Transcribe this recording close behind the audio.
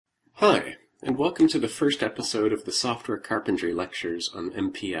Hi, and welcome to the first episode of the Software Carpentry lectures on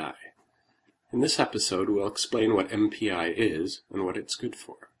MPI. In this episode, we'll explain what MPI is and what it's good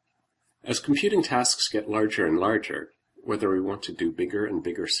for. As computing tasks get larger and larger, whether we want to do bigger and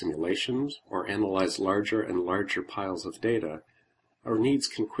bigger simulations or analyze larger and larger piles of data, our needs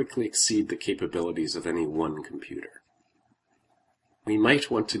can quickly exceed the capabilities of any one computer. We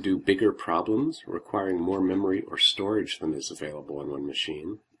might want to do bigger problems requiring more memory or storage than is available on one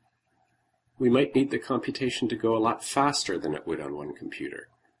machine. We might need the computation to go a lot faster than it would on one computer,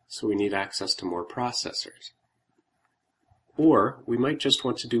 so we need access to more processors. Or we might just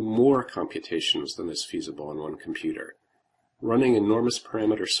want to do more computations than is feasible on one computer, running enormous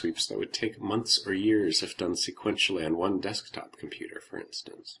parameter sweeps that would take months or years if done sequentially on one desktop computer, for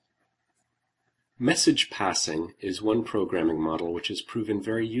instance. Message passing is one programming model which has proven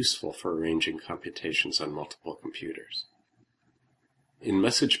very useful for arranging computations on multiple computers. In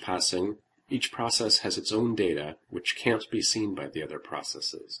message passing, each process has its own data, which can't be seen by the other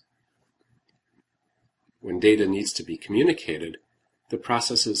processes. When data needs to be communicated, the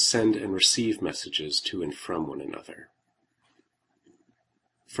processes send and receive messages to and from one another.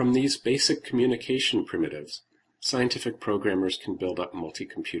 From these basic communication primitives, scientific programmers can build up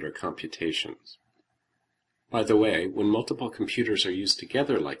multi-computer computations. By the way, when multiple computers are used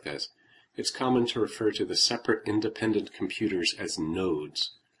together like this, it's common to refer to the separate independent computers as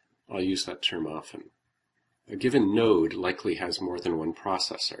nodes. I'll use that term often. A given node likely has more than one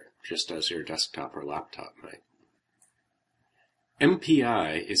processor, just as your desktop or laptop might.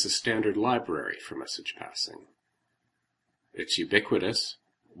 MPI is a standard library for message passing. It's ubiquitous,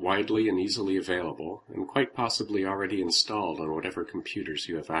 widely and easily available, and quite possibly already installed on whatever computers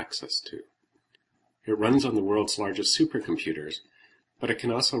you have access to. It runs on the world's largest supercomputers, but it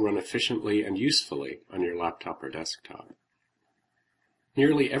can also run efficiently and usefully on your laptop or desktop.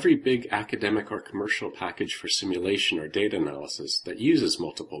 Nearly every big academic or commercial package for simulation or data analysis that uses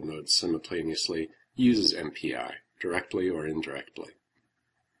multiple nodes simultaneously uses MPI, directly or indirectly.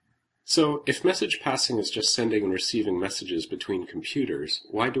 So, if message passing is just sending and receiving messages between computers,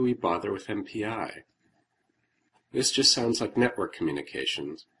 why do we bother with MPI? This just sounds like network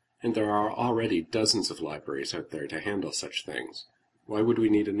communications, and there are already dozens of libraries out there to handle such things. Why would we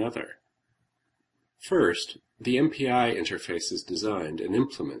need another? First, the MPI interface is designed and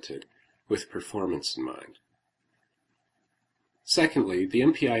implemented with performance in mind. Secondly, the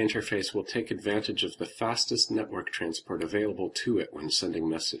MPI interface will take advantage of the fastest network transport available to it when sending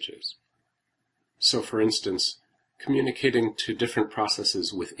messages. So, for instance, communicating to different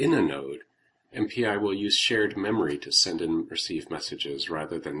processes within a node, MPI will use shared memory to send and receive messages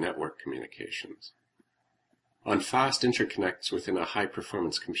rather than network communications. On fast interconnects within a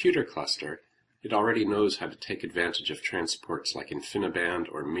high-performance computer cluster, it already knows how to take advantage of transports like InfiniBand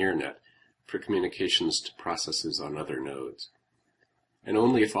or MirNet for communications to processes on other nodes. And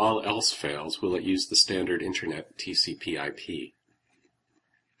only if all else fails will it use the standard Internet TCP/IP.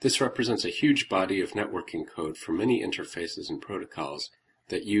 This represents a huge body of networking code for many interfaces and protocols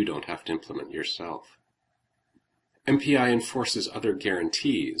that you don't have to implement yourself. MPI enforces other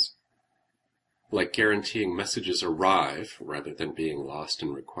guarantees, like guaranteeing messages arrive rather than being lost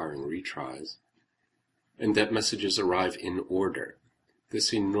and requiring retries, and that messages arrive in order.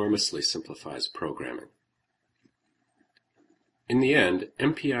 This enormously simplifies programming. In the end,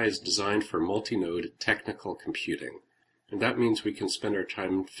 MPI is designed for multi-node technical computing, and that means we can spend our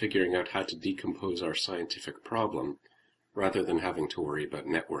time figuring out how to decompose our scientific problem rather than having to worry about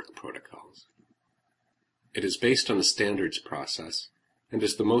network protocols. It is based on the standards process and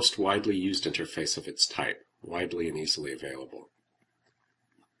is the most widely used interface of its type, widely and easily available.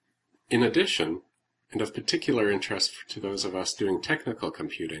 In addition, and of particular interest to those of us doing technical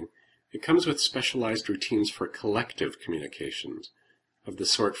computing, it comes with specialized routines for collective communications, of the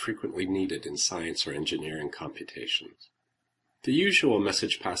sort frequently needed in science or engineering computations. The usual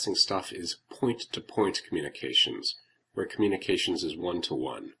message passing stuff is point-to-point communications, where communications is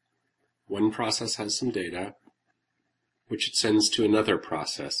one-to-one. One process has some data, which it sends to another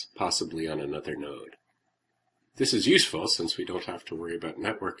process, possibly on another node. This is useful since we don't have to worry about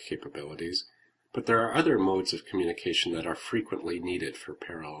network capabilities, but there are other modes of communication that are frequently needed for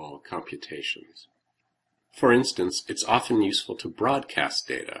parallel computations. For instance, it's often useful to broadcast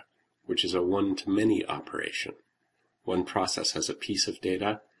data, which is a one-to-many operation. One process has a piece of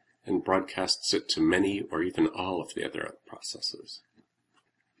data and broadcasts it to many or even all of the other processes.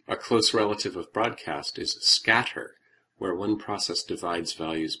 A close relative of broadcast is scatter, where one process divides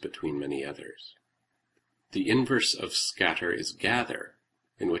values between many others. The inverse of scatter is gather,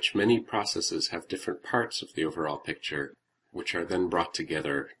 in which many processes have different parts of the overall picture, which are then brought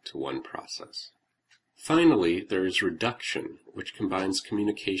together to one process. Finally, there is reduction, which combines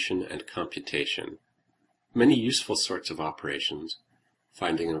communication and computation. Many useful sorts of operations,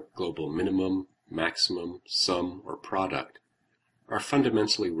 finding a global minimum, maximum, sum, or product, are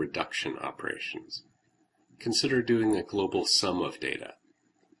fundamentally reduction operations. Consider doing a global sum of data.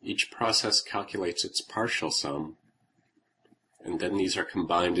 Each process calculates its partial sum, and then these are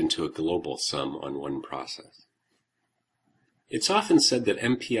combined into a global sum on one process. It's often said that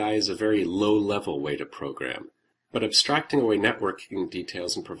MPI is a very low-level way to program, but abstracting away networking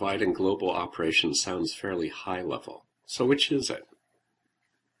details and providing global operations sounds fairly high-level. So which is it?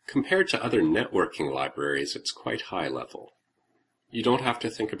 Compared to other networking libraries, it's quite high-level. You don't have to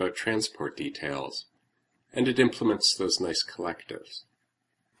think about transport details, and it implements those nice collectives.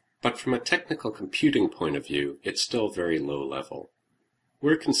 But from a technical computing point of view, it's still very low-level.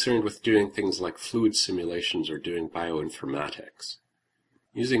 We're concerned with doing things like fluid simulations or doing bioinformatics.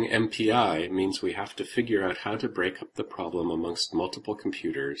 Using MPI means we have to figure out how to break up the problem amongst multiple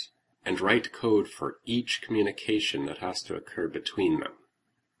computers and write code for each communication that has to occur between them.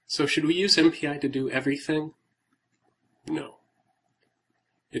 So should we use MPI to do everything? No.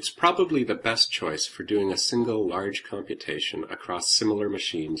 It's probably the best choice for doing a single large computation across similar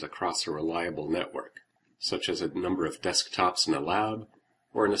machines across a reliable network, such as a number of desktops in a lab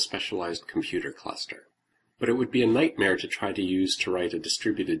or in a specialized computer cluster. But it would be a nightmare to try to use to write a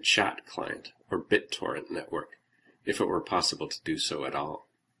distributed chat client or BitTorrent network, if it were possible to do so at all.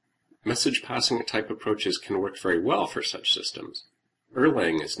 Message passing type approaches can work very well for such systems.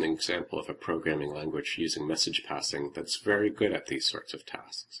 Erlang is an example of a programming language using message passing that's very good at these sorts of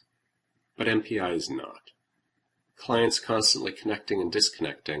tasks. But MPI is not. Clients constantly connecting and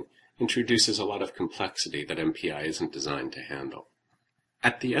disconnecting introduces a lot of complexity that MPI isn't designed to handle.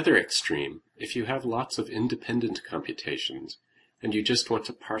 At the other extreme, if you have lots of independent computations and you just want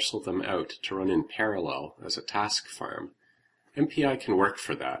to parcel them out to run in parallel as a task farm, MPI can work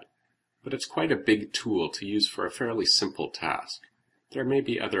for that, but it's quite a big tool to use for a fairly simple task. There may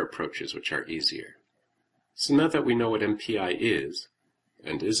be other approaches which are easier. So now that we know what MPI is,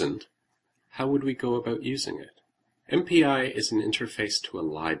 and isn't, how would we go about using it? MPI is an interface to a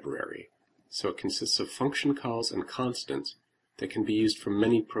library, so it consists of function calls and constants that can be used from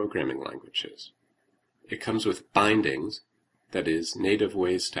many programming languages. It comes with bindings, that is, native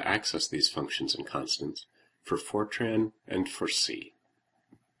ways to access these functions and constants, for Fortran and for C.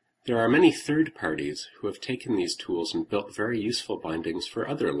 There are many third parties who have taken these tools and built very useful bindings for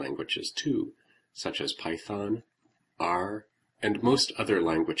other languages too, such as Python, R, and most other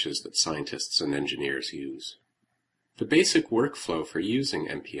languages that scientists and engineers use. The basic workflow for using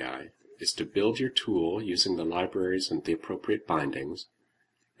MPI is to build your tool using the libraries and the appropriate bindings,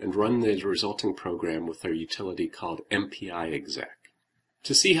 and run the resulting program with a utility called MPI exec.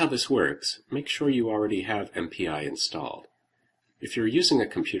 To see how this works, make sure you already have MPI installed. If you're using a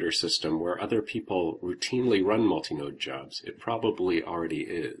computer system where other people routinely run multi-node jobs, it probably already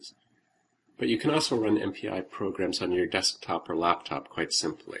is. But you can also run MPI programs on your desktop or laptop quite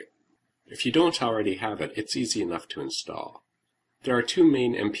simply. If you don't already have it, it's easy enough to install. There are two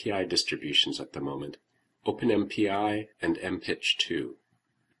main MPI distributions at the moment, OpenMPI and MPitch2.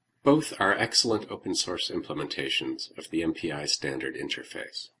 Both are excellent open source implementations of the MPI standard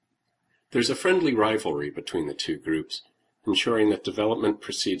interface. There's a friendly rivalry between the two groups, ensuring that development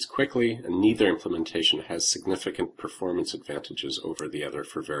proceeds quickly and neither implementation has significant performance advantages over the other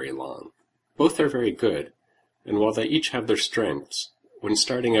for very long. Both are very good, and while they each have their strengths, when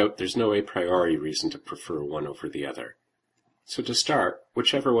starting out there's no a priori reason to prefer one over the other. So to start,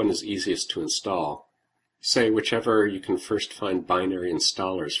 whichever one is easiest to install, say whichever you can first find binary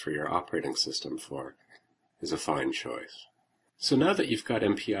installers for your operating system for, is a fine choice. So now that you've got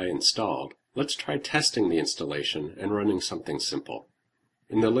MPI installed, let's try testing the installation and running something simple.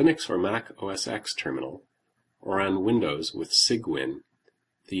 In the Linux or Mac OS X terminal, or on Windows with cygwin,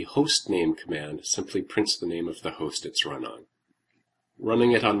 the hostname command simply prints the name of the host it's run on.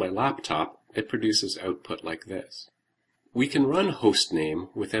 Running it on my laptop, it produces output like this. We can run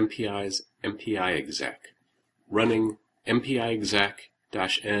hostname with MPI's MPI exec. Running MPI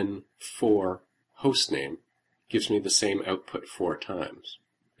exec-n for hostname gives me the same output 4 times.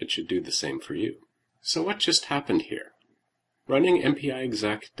 It should do the same for you. So what just happened here? Running MPI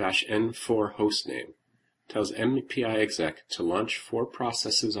exec-n for hostname tells MPI exec to launch 4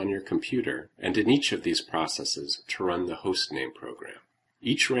 processes on your computer, and in each of these processes to run the hostname program.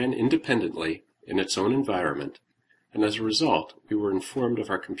 Each ran independently in its own environment, and as a result, we were informed of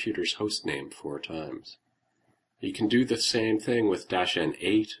our computer's hostname 4 times. You can do the same thing with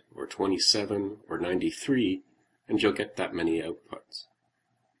 -n8 or 27 or 93, and you'll get that many outputs.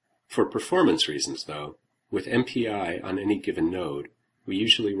 For performance reasons, though, with MPI on any given node, we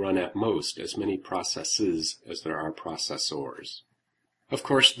usually run at most as many processes as there are processors. Of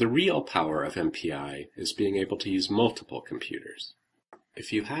course, the real power of MPI is being able to use multiple computers.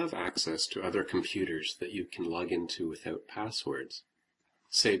 If you have access to other computers that you can log into without passwords,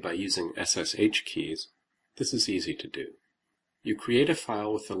 say by using SSH keys, this is easy to do. You create a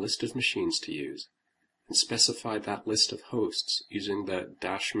file with a list of machines to use, and specify that list of hosts using the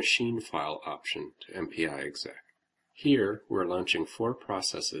 -machine file option to MPI exec. Here, we're launching 4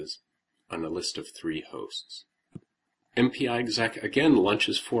 processes on a list of 3 hosts. MPI exec again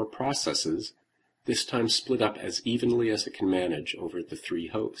launches 4 processes, this time split up as evenly as it can manage over the 3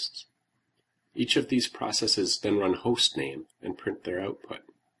 hosts. Each of these processes then run hostname and print their output.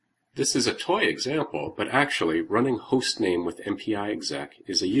 This is a toy example, but actually running hostname with MPI exec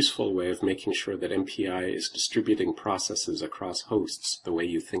is a useful way of making sure that MPI is distributing processes across hosts the way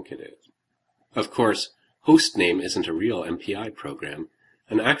you think it is. Of course, hostname isn't a real MPI program.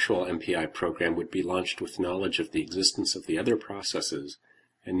 An actual MPI program would be launched with knowledge of the existence of the other processes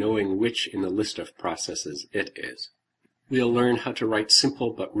and knowing which in the list of processes it is. We'll learn how to write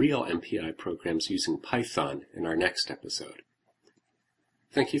simple but real MPI programs using Python in our next episode.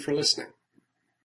 Thank you for listening.